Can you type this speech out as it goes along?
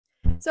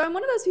So I'm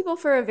one of those people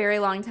for a very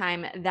long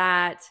time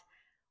that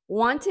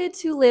wanted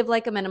to live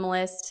like a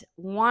minimalist,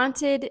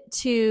 wanted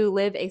to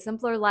live a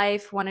simpler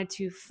life, wanted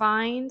to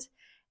find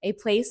a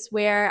place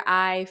where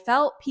I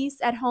felt peace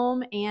at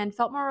home and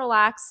felt more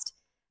relaxed,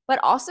 but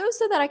also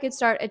so that I could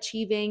start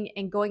achieving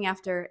and going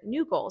after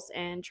new goals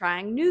and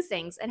trying new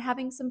things and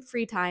having some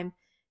free time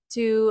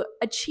to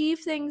achieve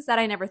things that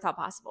I never thought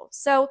possible.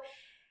 So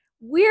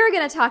we're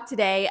going to talk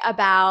today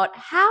about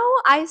how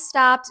I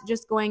stopped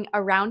just going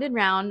around and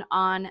round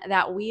on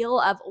that wheel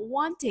of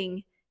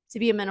wanting to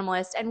be a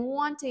minimalist and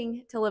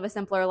wanting to live a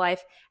simpler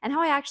life, and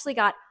how I actually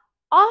got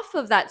off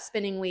of that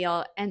spinning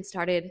wheel and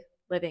started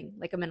living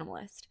like a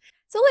minimalist.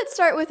 So let's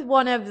start with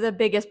one of the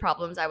biggest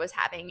problems I was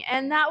having,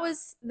 and that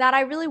was that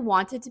I really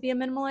wanted to be a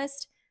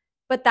minimalist,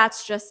 but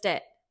that's just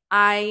it.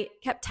 I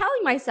kept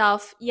telling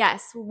myself,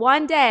 yes,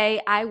 one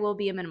day I will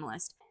be a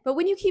minimalist. But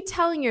when you keep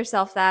telling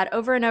yourself that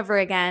over and over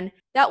again,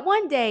 that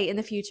one day in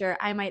the future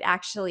I might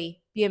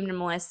actually be a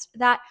minimalist,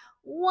 that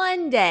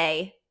one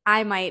day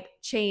I might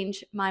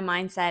change my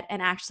mindset and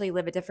actually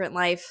live a different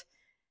life,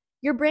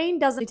 your brain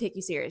doesn't take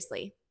you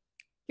seriously.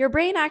 Your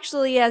brain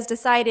actually has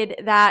decided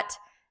that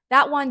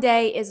that one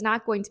day is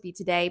not going to be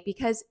today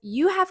because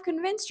you have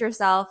convinced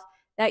yourself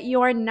that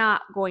you're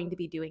not going to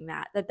be doing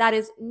that, that that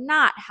is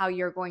not how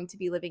you're going to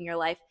be living your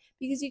life,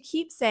 because you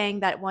keep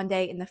saying that one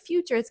day in the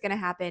future it's going to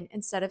happen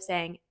instead of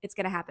saying it's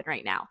going to happen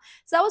right now.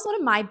 So that was one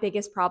of my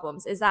biggest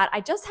problems, is that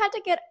I just had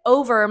to get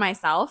over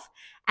myself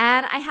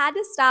and I had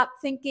to stop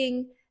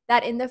thinking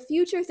that in the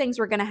future things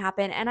were going to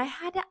happen, and I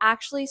had to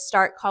actually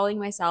start calling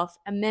myself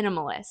a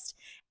minimalist.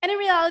 And in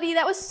reality,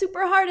 that was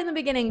super hard in the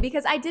beginning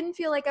because I didn't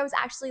feel like I was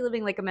actually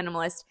living like a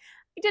minimalist.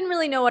 I didn't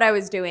really know what I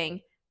was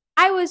doing.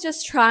 I was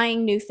just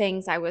trying new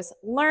things. I was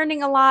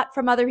learning a lot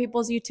from other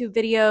people's YouTube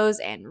videos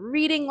and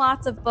reading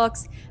lots of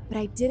books, but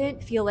I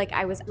didn't feel like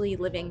I was really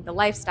living the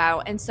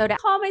lifestyle. And so to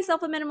call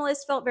myself a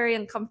minimalist felt very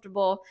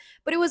uncomfortable.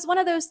 But it was one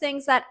of those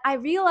things that I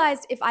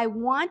realized if I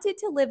wanted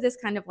to live this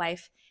kind of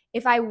life,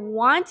 if I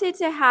wanted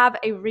to have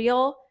a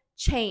real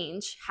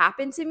change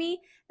happen to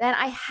me, then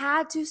I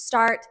had to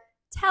start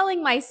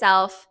telling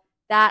myself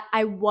that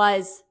I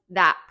was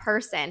that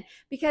person.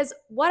 Because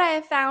what I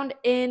have found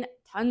in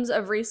tons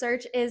of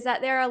research is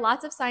that there are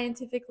lots of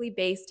scientifically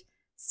based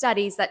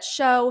studies that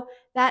show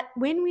that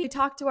when we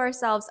talk to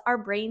ourselves, our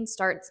brain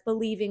starts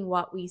believing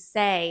what we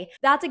say.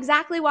 That's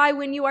exactly why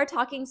when you are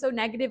talking so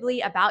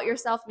negatively about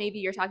yourself, maybe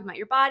you're talking about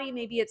your body,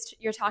 maybe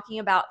you're talking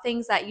about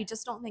things that you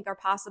just don't think are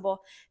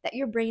possible, that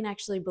your brain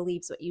actually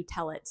believes what you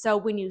tell it. So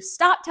when you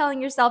stop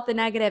telling yourself the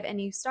negative and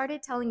you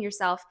started telling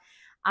yourself,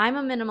 I'm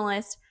a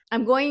minimalist,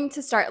 I'm going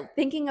to start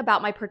thinking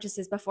about my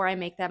purchases before I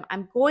make them,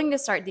 I'm going to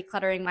start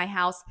decluttering my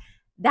house,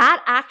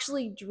 that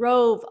actually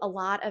drove a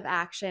lot of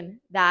action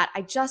that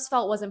I just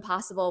felt wasn't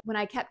possible when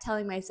I kept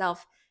telling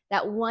myself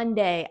that one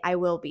day I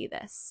will be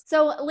this.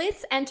 So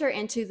let's enter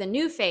into the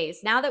new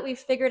phase. Now that we've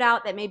figured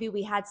out that maybe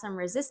we had some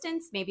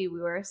resistance, maybe we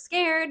were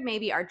scared,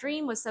 maybe our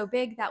dream was so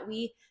big that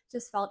we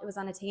just felt it was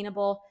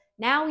unattainable.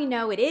 Now we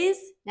know it is.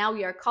 Now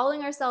we are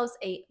calling ourselves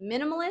a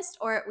minimalist,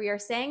 or we are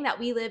saying that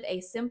we live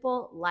a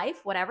simple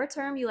life, whatever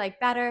term you like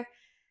better.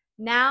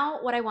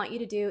 Now, what I want you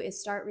to do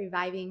is start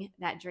reviving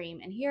that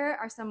dream. And here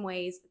are some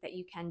ways that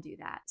you can do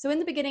that. So in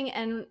the beginning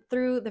and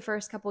through the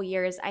first couple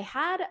years, I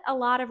had a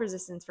lot of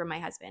resistance from my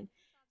husband.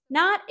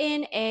 Not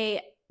in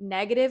a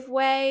negative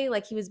way,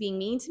 like he was being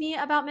mean to me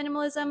about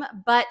minimalism,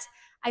 but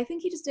I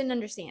think he just didn't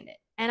understand it.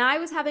 And I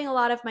was having a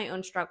lot of my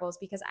own struggles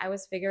because I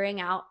was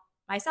figuring out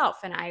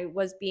myself and I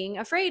was being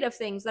afraid of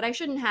things that I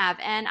shouldn't have.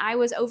 And I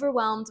was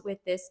overwhelmed with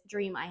this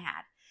dream I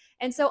had.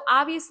 And so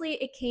obviously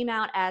it came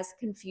out as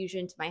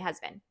confusion to my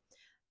husband.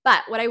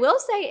 But what I will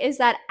say is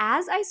that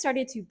as I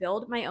started to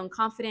build my own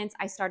confidence,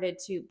 I started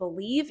to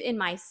believe in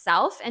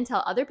myself and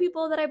tell other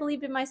people that I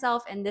believed in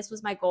myself, and this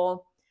was my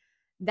goal,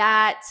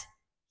 that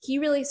he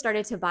really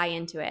started to buy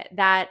into it.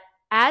 That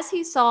as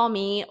he saw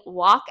me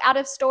walk out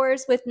of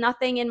stores with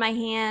nothing in my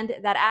hand,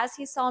 that as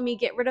he saw me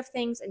get rid of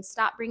things and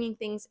stop bringing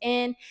things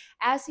in,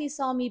 as he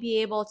saw me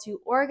be able to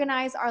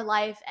organize our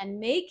life and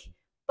make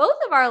both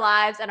of our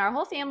lives and our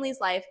whole family's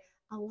life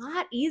a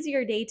lot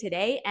easier day to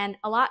day and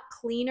a lot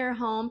cleaner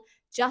home,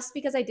 just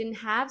because I didn't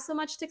have so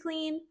much to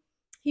clean,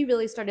 he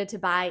really started to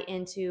buy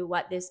into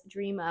what this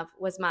dream of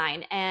was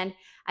mine. And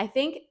I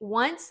think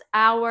once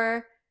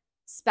our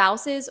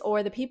spouses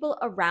or the people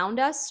around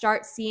us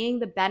start seeing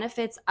the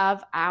benefits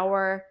of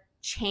our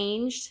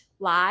changed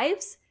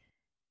lives,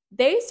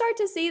 they start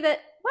to see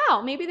that,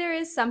 wow, maybe there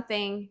is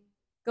something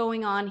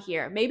going on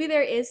here. Maybe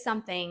there is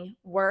something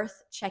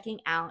worth checking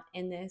out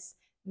in this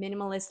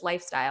minimalist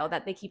lifestyle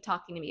that they keep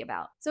talking to me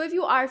about. So if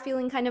you are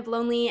feeling kind of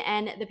lonely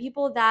and the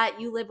people that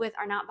you live with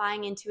are not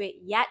buying into it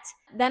yet,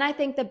 then I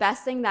think the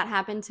best thing that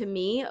happened to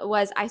me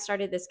was I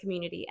started this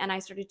community and I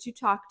started to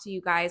talk to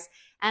you guys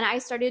and I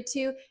started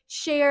to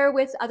share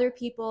with other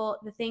people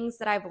the things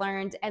that I've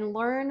learned and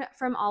learn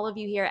from all of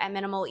you here at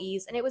Minimal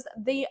Ease. And it was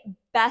the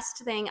best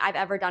thing I've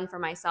ever done for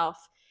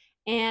myself.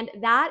 And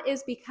that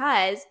is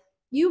because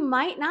you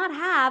might not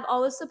have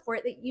all the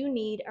support that you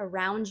need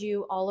around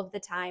you all of the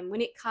time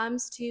when it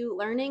comes to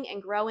learning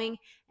and growing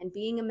and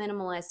being a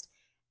minimalist.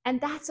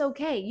 And that's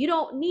okay. You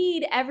don't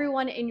need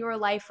everyone in your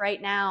life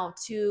right now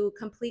to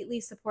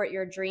completely support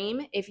your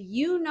dream. If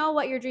you know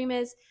what your dream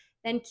is,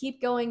 then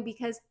keep going,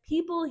 because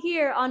people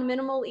here on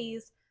Minimal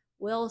Ease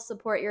will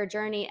support your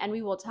journey, and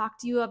we will talk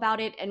to you about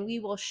it, and we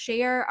will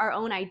share our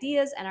own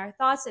ideas and our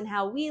thoughts and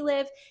how we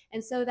live,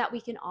 and so that we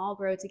can all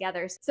grow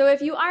together. So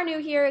if you are new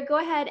here, go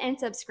ahead and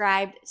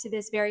subscribe to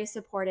this very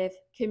supportive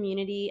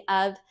community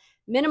of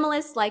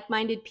minimalist,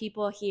 like-minded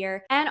people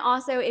here. And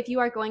also, if you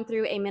are going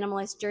through a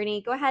minimalist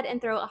journey, go ahead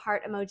and throw a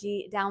heart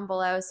emoji down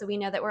below so we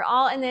know that we're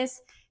all in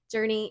this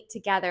journey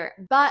together.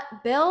 But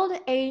build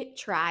a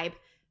tribe.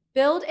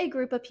 Build a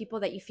group of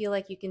people that you feel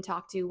like you can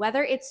talk to,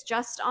 whether it's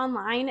just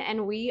online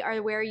and we are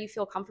where you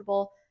feel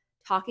comfortable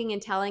talking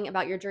and telling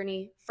about your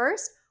journey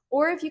first,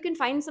 or if you can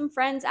find some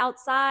friends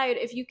outside,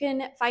 if you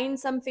can find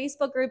some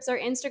Facebook groups or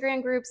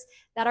Instagram groups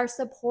that are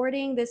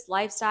supporting this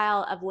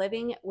lifestyle of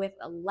living with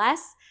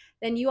less,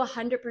 then you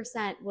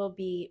 100% will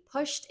be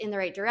pushed in the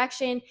right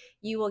direction.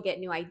 You will get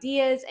new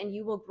ideas and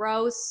you will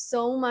grow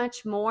so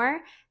much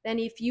more than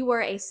if you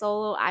were a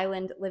solo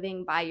island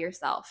living by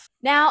yourself.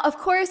 Now, of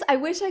course, I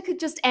wish I could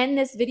just end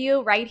this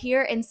video right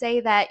here and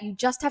say that you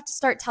just have to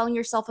start telling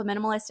yourself a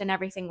minimalist and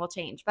everything will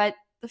change. But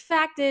the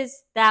fact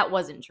is that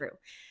wasn't true.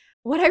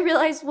 What I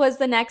realized was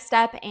the next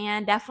step,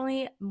 and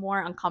definitely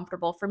more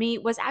uncomfortable for me,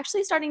 was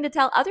actually starting to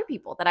tell other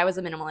people that I was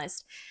a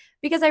minimalist,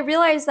 because I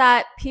realized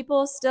that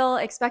people still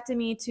expected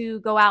me to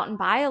go out and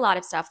buy a lot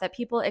of stuff, that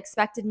people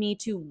expected me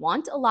to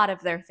want a lot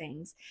of their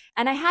things.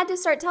 And I had to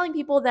start telling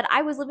people that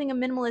I was living a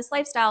minimalist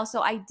lifestyle,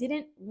 so I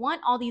didn't want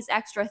all these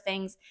extra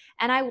things,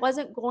 and I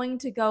wasn't going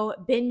to go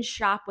binge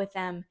shop with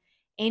them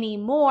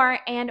anymore.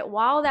 And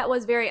while that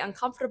was very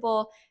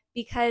uncomfortable,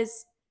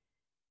 because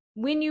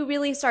when you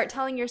really start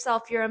telling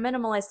yourself you're a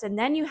minimalist and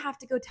then you have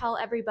to go tell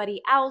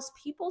everybody else,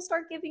 people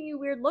start giving you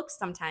weird looks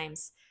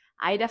sometimes.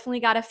 I definitely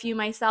got a few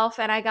myself,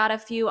 and I got a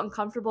few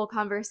uncomfortable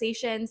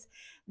conversations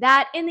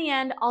that in the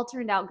end all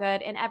turned out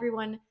good and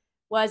everyone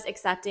was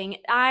accepting.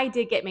 I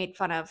did get made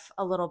fun of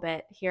a little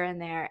bit here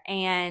and there,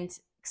 and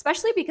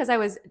especially because I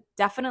was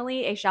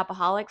definitely a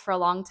shopaholic for a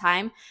long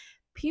time,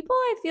 people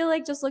I feel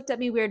like just looked at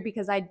me weird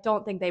because I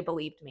don't think they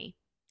believed me.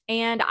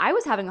 And I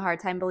was having a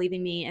hard time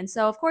believing me. And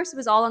so, of course, it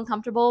was all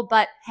uncomfortable,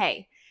 but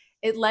hey,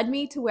 it led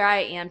me to where I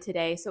am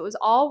today. So it was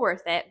all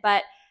worth it.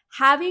 But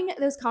having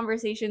those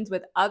conversations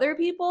with other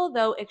people,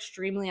 though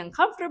extremely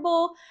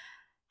uncomfortable,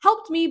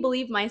 helped me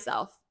believe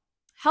myself,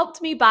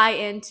 helped me buy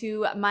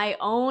into my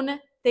own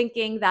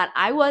thinking that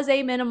I was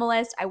a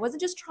minimalist. I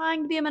wasn't just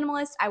trying to be a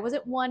minimalist. I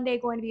wasn't one day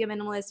going to be a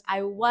minimalist.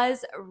 I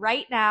was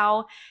right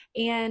now.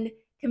 And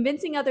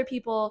convincing other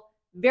people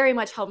very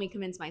much helped me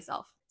convince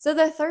myself. So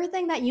the third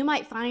thing that you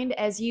might find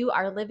as you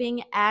are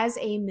living as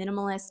a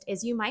minimalist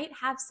is you might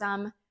have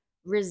some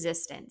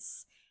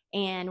resistance.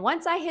 And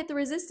once I hit the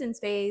resistance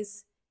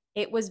phase,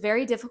 it was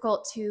very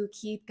difficult to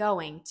keep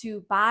going,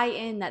 to buy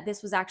in that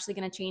this was actually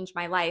going to change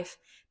my life.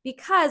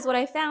 Because what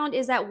I found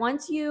is that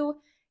once you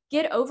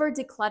get over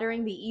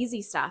decluttering the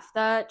easy stuff,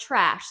 the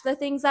trash, the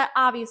things that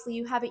obviously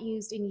you haven't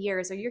used in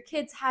years, or your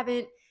kids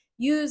haven't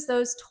used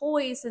those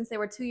toys since they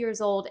were 2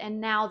 years old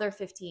and now they're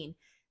 15.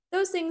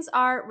 Those things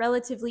are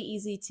relatively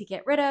easy to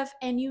get rid of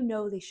and you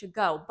know they should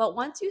go. But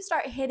once you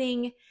start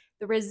hitting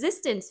the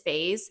resistance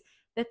phase,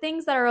 the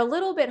things that are a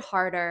little bit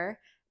harder,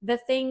 the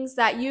things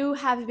that you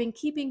have been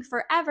keeping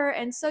forever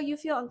and so you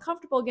feel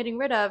uncomfortable getting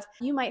rid of,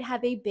 you might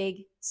have a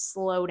big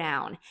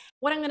slowdown.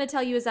 What I'm going to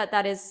tell you is that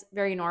that is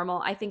very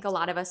normal. I think a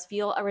lot of us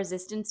feel a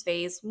resistance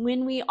phase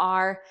when we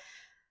are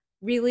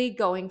really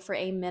going for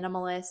a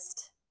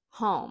minimalist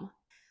home.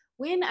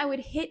 When I would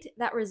hit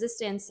that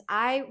resistance,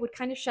 I would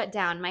kind of shut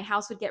down. My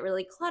house would get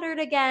really cluttered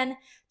again,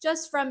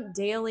 just from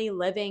daily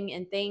living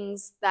and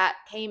things that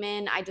came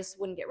in. I just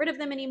wouldn't get rid of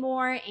them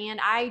anymore. And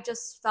I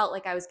just felt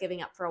like I was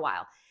giving up for a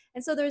while.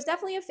 And so there was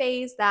definitely a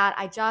phase that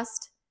I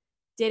just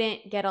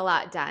didn't get a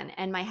lot done.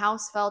 And my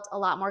house felt a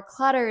lot more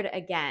cluttered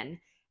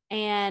again.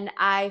 And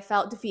I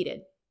felt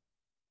defeated.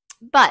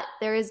 But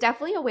there is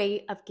definitely a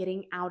way of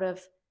getting out of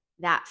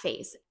that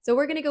phase. So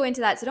we're going to go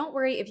into that. So don't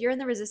worry if you're in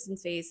the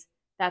resistance phase.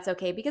 That's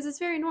okay, because it's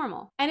very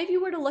normal. And if you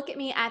were to look at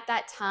me at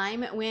that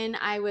time when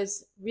I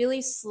was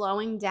really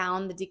slowing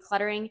down the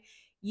decluttering,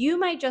 you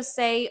might just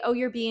say, oh,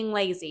 you're being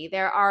lazy.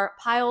 There are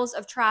piles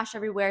of trash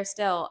everywhere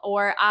still.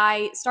 Or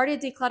I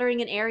started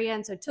decluttering an area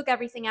and so took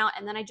everything out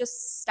and then I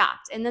just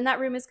stopped. And then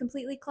that room is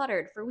completely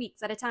cluttered for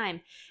weeks at a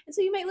time. And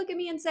so you might look at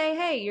me and say,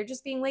 hey, you're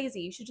just being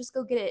lazy. You should just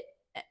go get it.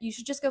 You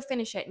should just go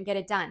finish it and get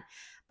it done.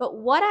 But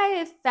what I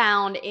have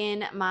found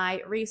in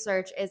my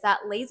research is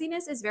that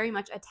laziness is very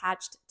much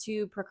attached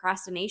to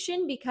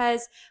procrastination,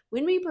 because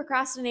when we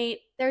procrastinate,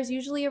 there's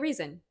usually a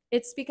reason.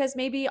 It's because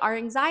maybe our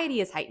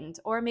anxiety is heightened,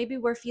 or maybe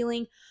we're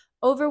feeling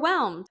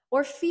overwhelmed,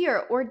 or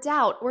fear, or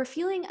doubt, or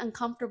feeling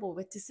uncomfortable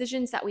with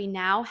decisions that we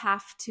now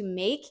have to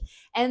make.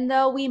 And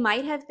though we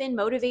might have been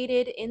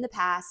motivated in the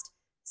past,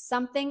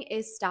 something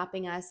is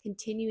stopping us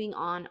continuing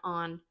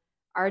on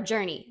our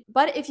journey.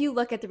 But if you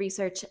look at the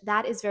research,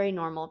 that is very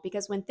normal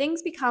because when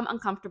things become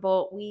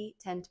uncomfortable, we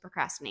tend to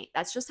procrastinate.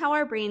 That's just how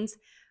our brains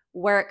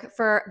work,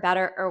 for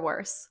better or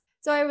worse.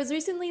 So I was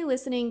recently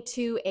listening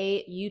to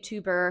a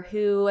YouTuber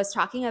who was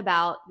talking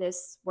about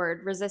this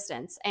word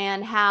resistance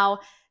and how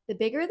the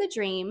bigger the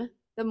dream,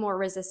 the more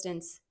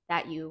resistance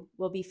that you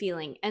will be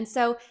feeling. And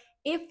so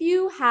if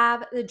you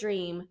have the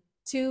dream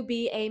to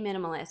be a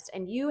minimalist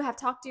and you have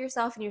talked to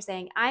yourself and you're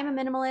saying, I'm a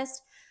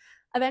minimalist,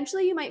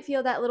 eventually you might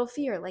feel that little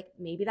fear, like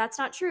maybe that's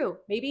not true.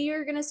 Maybe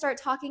you're going to start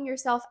talking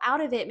yourself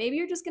out of it. Maybe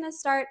you're just going to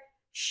start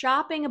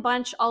shopping a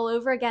bunch all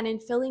over again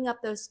and filling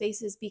up those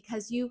spaces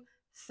because you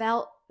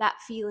felt that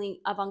feeling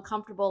of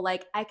uncomfortable,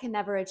 like I can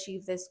never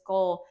achieve this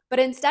goal. But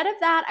instead of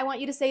that, I want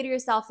you to say to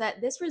yourself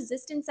that this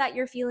resistance that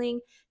you're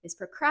feeling, this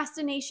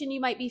procrastination you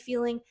might be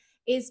feeling,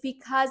 is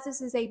because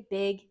this is a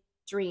big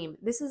dream.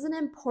 This is an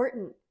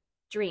important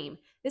dream.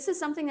 This is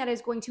something that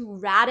is going to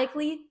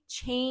radically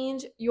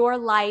change your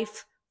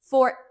life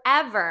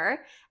forever,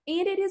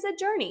 and it is a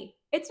journey.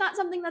 It's not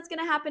something that's going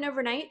to happen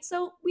overnight,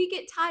 so we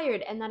get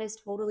tired, and that is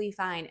totally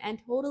fine and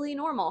totally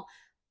normal.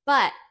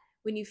 But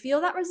when you feel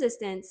that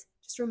resistance,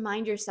 just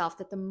remind yourself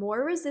that the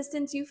more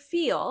resistance you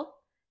feel,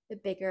 the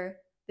bigger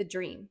the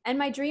dream. And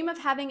my dream of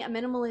having a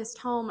minimalist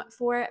home,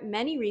 for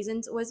many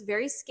reasons, was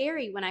very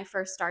scary when I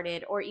first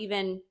started, or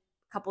even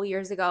a couple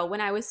years ago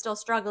when I was still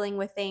struggling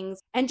with things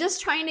and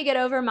just trying to get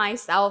over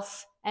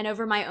myself and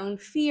over my own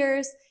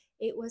fears.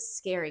 It was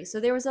scary. So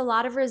there was a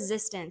lot of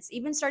resistance.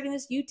 Even starting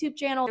this YouTube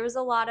channel, there was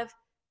a lot of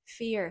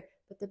fear.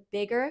 But the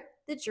bigger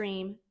the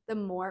dream, the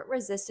more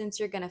resistance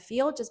you're going to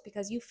feel just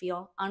because you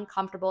feel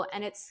uncomfortable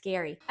and it's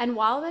scary. And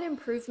while that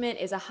improvement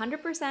is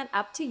 100%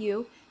 up to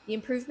you, the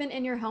improvement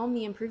in your home,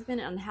 the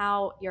improvement on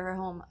how your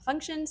home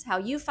functions, how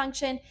you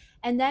function,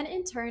 and then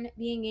in turn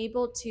being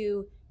able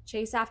to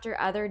chase after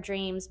other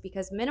dreams,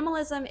 because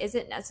minimalism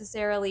isn't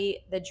necessarily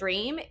the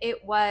dream.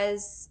 It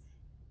was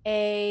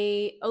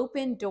a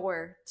open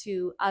door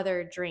to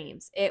other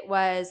dreams. It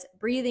was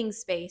breathing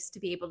space to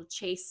be able to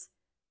chase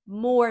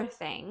more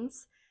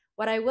things.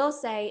 What I will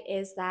say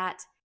is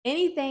that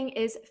anything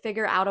is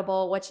figure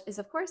outable, which is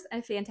of course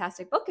a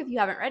fantastic book. If you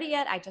haven't read it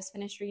yet, I just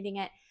finished reading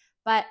it.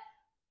 But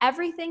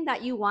everything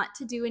that you want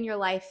to do in your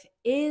life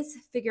is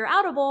figure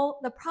outable.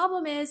 The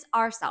problem is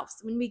ourselves,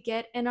 when we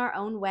get in our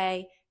own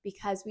way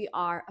because we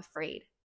are afraid.